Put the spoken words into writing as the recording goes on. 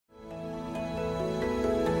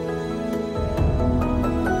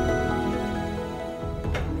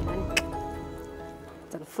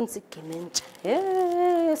ndifundisa igame entsha.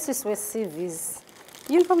 Sisi we-CVs.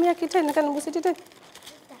 Uniform yakhe itheni kanti ubusithi itheni?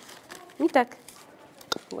 Mdaka.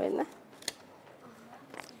 Wena.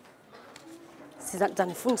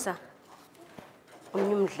 Sizanifundisa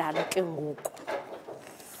omnye umdlalo ke ngoku.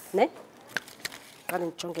 Ne? Qale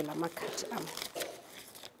ndijonge la makhadi am.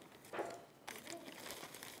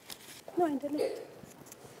 No into le.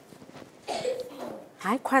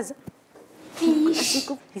 Hayi khwaza.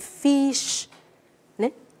 Fish.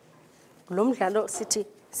 Ne? Lo mdlalo sithi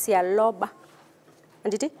siyaloba.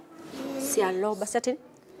 Andithi? Siyaloba. Siyathini?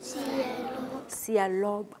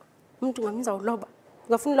 Siyaloba. Umuntu ngamiza uloba.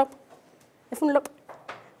 Ungafuna uloba? Ufuna uloba?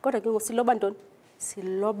 Kodwa ke ngosiloba ntoni?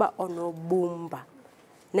 Siloba onobumba.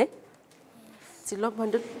 Ne? Siloba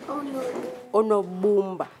ntoni?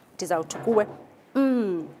 Onobumba. Ndizawuthi kuwe.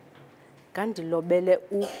 Ngandilobele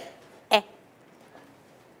u-e.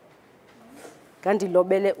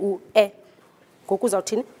 Ngandilobele u-e. Ngoku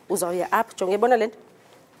uzawuthini? Uzawuya apha. Jonge yibona le nto?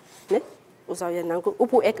 Ne? Uzawuya nanku.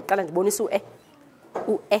 Uphi u-e? Qala ndibonisa u-e.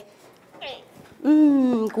 U-e.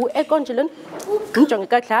 Ngu-e konje lena. Ngijonge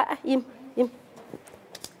kakuhle. Im.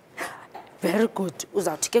 Very good.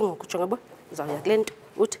 Uzawuthi ke ngoku jonge yabo. Uzawuya kule nto.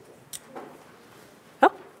 Uthi.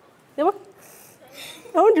 Ha? Yabo?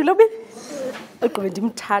 Awundilobile? Ugqibe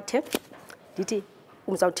ndimthathe. Ndithi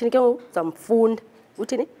uzawuthini ke ngoku? Uzamfunda.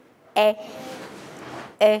 Uthini?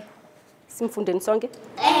 Simfundeni sonke?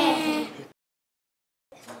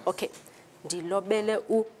 Okay. Ndilobele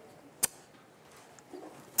u.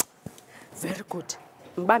 Very good.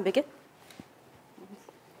 Mbambe ke?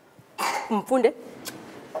 Mfunde?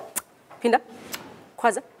 Phinda?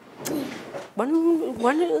 Khwaza?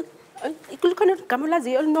 Bona ikhona igama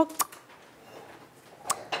laziyo olino.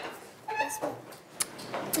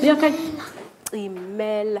 Okay.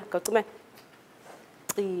 Cimela. Gacimela.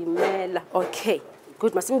 Cimela. Okay.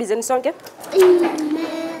 Good. Masimbizeni sonke?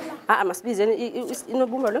 Cimela. Masibizeni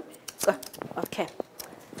inobumba lo. Okay.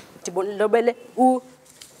 Ndibonilobele u.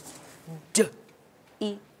 D.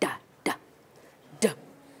 I. Da. D.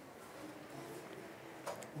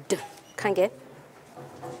 D. Khange.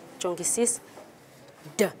 Jongisisa.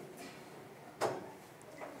 D.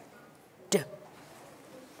 D.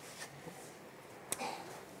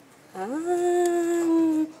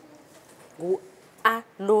 A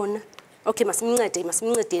lona. Okay,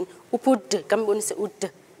 masimncedeni. Uphi ud, kambonise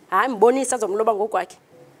ud. Hayi mbonisa azomloba ngokwakhe.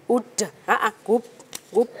 Ud.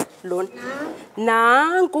 Gup lona.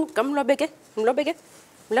 Nanku kamlobeke. Mlobeke.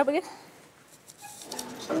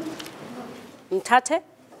 Mthathe.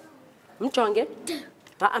 Mjonge.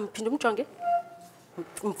 Mphinde umjonge.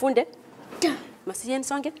 Mfunde. Masiyeni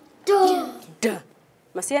sonke? D.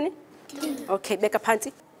 Masiyeni? Okay, beka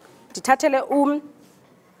phansi. Ndithathele o.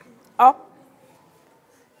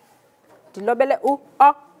 Ndilobele o.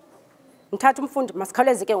 Mthatha umfundi,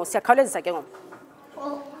 masikhawuleze ke ngoku, siyakhawulezisa ke ngoku.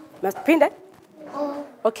 Masiphinde?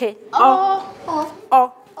 Okay.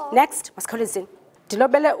 O. Next, masikhawulezeni.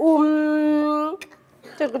 Ndilobele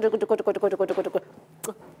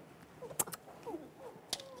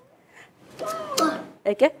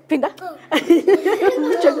Eke, phinda.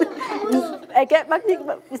 Eke,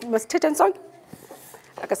 masithethe sonke.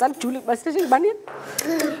 Akasalujuli, masithethe ngibani?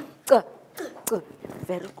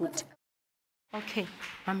 Very good. Okay,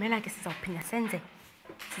 mamela ke sizawuphinda senze.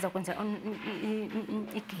 Sizakwenza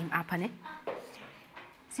i-game apha ne.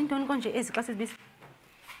 Sintoni konje ezi xa sizibiza?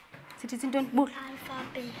 Sithi sintoni? Bula.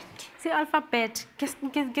 Alphabet. Si-alphabet.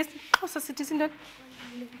 Ngesixhosa sithi sintoni?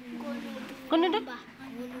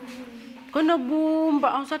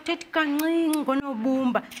 Ngonobumba. Awusathethi kancinci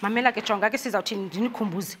ngonobumba. Mamela ke jonga ke sizawuthini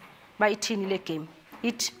ndinikhumbuze uba ithini le game.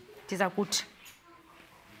 Ithi ndiza kuthi.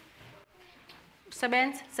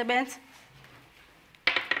 Sebenza.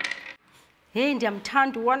 Hey,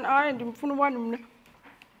 ndiyamthanda u-1 hour, ndimfuna u-1 mna.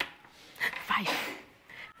 5.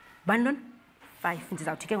 Bani lona? 5.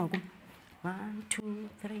 Ndizawuthi ke ngoku 1, 2,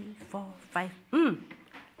 3, 4, 5.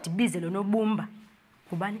 Ndibize lo nobumba.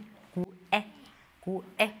 Ngubani? Ngu-e.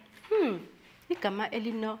 Igama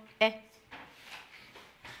elino-e.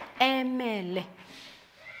 Emele.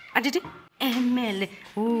 Andithi? Emele.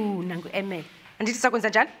 Nangu emele. Andithi sakwenza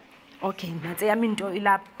njani? Okay, nantsi yami into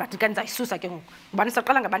ilapha, but kanti ndizayisusa ke ngoku. Ngubani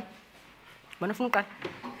saqala ngabani? Ngubani ufuna uqala?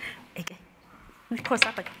 Eke. Uyikhosa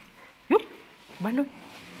apha ke. Ngubani lo?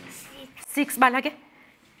 6 bala ke? 1,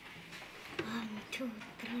 2,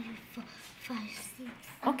 3, 4, 5, 6.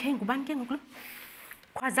 Okay, ngubani ke ngoku lo?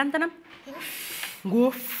 Khwaza mntanam?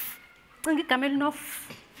 Ngof. Cinga igama elinof.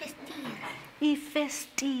 Festile.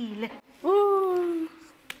 Ifestile.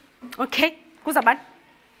 Okay, kuzabani?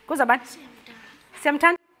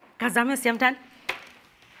 Siyamthanda? Ngazame siyamthanda.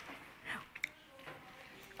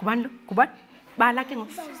 Ngubani lo? Bala ke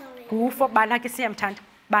ngoku. Ngufo bala ke siyamthanda.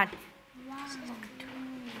 Bala.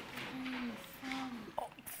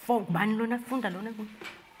 4 ngubani lona Funda lona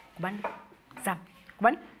ngubani? Zama.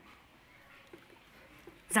 Ngubani?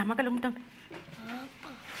 Zama kaloku mntombi.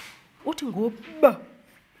 Uthi nguba.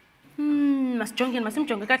 Masijongeni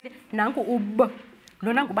masimjonge kahle. Nanku uba.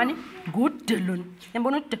 Lona ngubani? Ngude lona.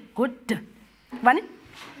 Yambona ude? Ngude. Ngubani?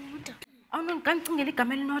 Awuno kancingela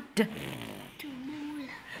igama elinode.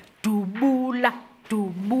 Dubula.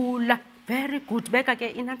 Dubula. Very good. Beka ke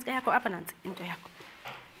inantsi yakho apha nantsi into yakho.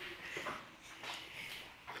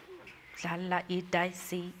 Dlala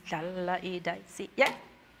idayisi, dlala idayisi. Yeah.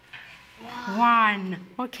 1.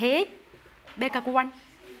 Okay. Beka ku 1.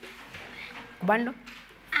 Ngubani lo?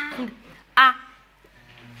 A.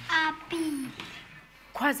 Apile.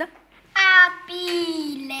 Khwaza?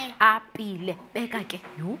 Apile. Apile. Beka ke.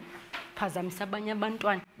 Yho. Phazamisa abanye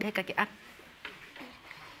abantwana. Beka ke apha.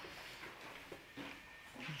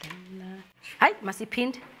 Hayi,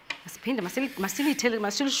 masiphinde. Masiphinde, masilithele,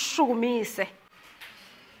 masilishukumise.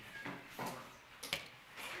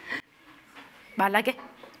 Bala ke.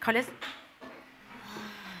 Khawuleza. 1,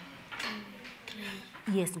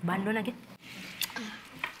 2, 3. Yes, ngubani lona ke?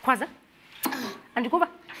 Khwaza? Andikuva?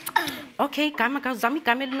 Okay, gama kawuzama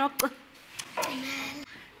igama elinoxa.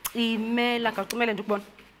 Cimela, kawucimele ndikubona.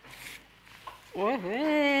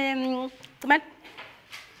 Cimela.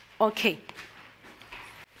 Okay.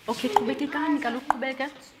 Okay, qhubekekani kaloku qhubeka.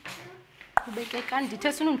 Qhubekekani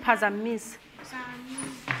ndithe sunundiphazamisa.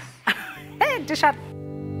 Hey, tishara.